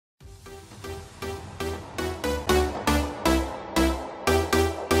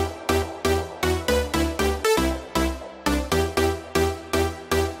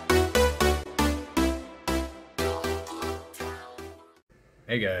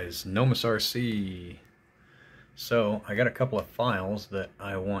Hey guys, Nomus RC. So I got a couple of files that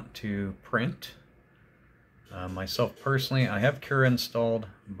I want to print. Myself personally, I have Cura installed,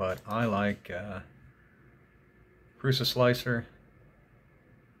 but I like Prusaslicer.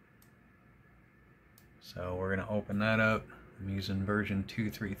 So we're going to open that up. I'm using version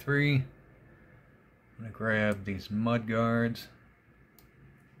 2.3.3. I'm going to grab these mud guards,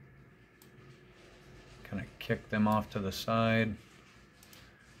 kind of kick them off to the side.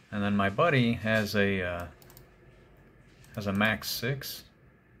 And then my buddy has a Max 6,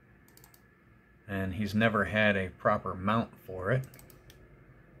 and he's never had a proper mount for it.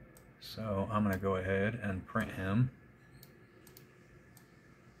 So I'm going to go ahead and print him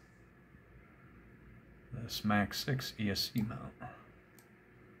this Max 6 ESC mount.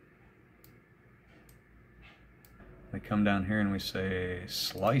 We come down here and we say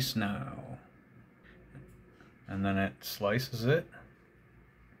slice now, and then it slices it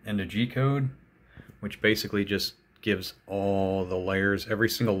into G-code, which basically just gives all the layers, every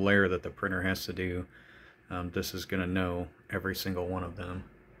single layer that the printer has to do. This is going to know every single one of them.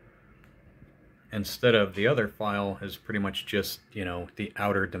 Instead of the other file is pretty much just, you know, the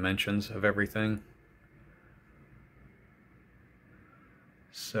outer dimensions of everything.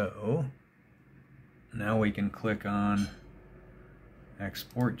 So now we can click on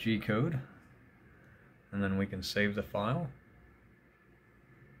export G-code, and then we can save the file.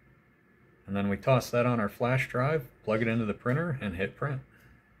 And then we toss that on our flash drive, plug it into the printer, and hit print.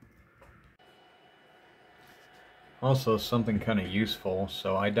 Also, something kind of useful,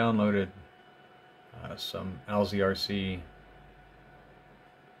 so I downloaded some LZRC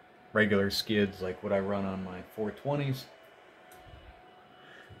regular skids, like what I run on my 420s,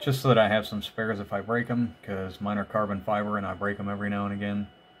 just so that I have some spares if I break them, because mine are carbon fiber and I break them every now and again.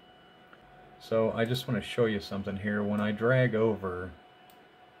 So I just want to show you something here. When I drag over,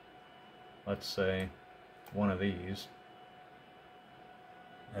 let's say, one of these,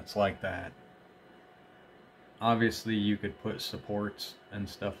 it's like that. Obviously you could put supports and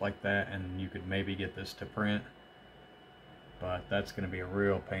stuff like that, and you could maybe get this to print, but that's going to be a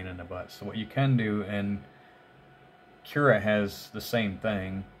real pain in the butt. So what you can do, and Cura has the same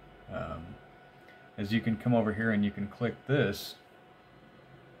thing, is you can come over here and you can click this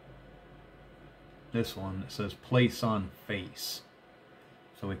one that says place on face.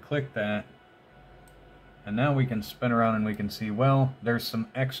 So we click that, and now we can spin around and we can see, well, there's some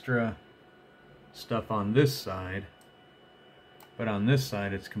extra stuff on this side, but on this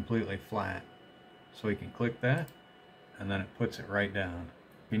side it's completely flat. So we can click that, and then it puts it right down.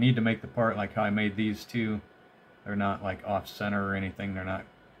 If you need to make the part like how I made these two, they're not like off center or anything, they're not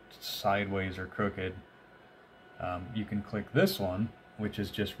sideways or crooked. You can click this one, which is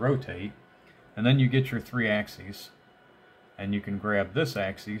just rotate, and then you get your 3 axes. And you can grab this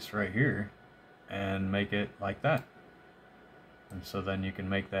axis right here and make it like that. And so then you can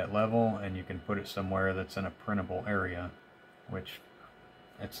make that level, and you can put it somewhere that's in a printable area, which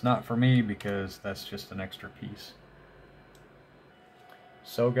it's not for me because that's just an extra piece.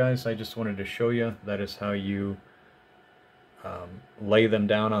 So guys, I just wanted to show you that is how you lay them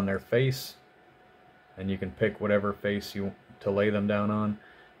down on their face, and you can pick whatever face you want to lay them down on,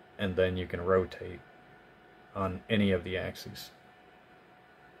 and then you can rotate on any of the axes.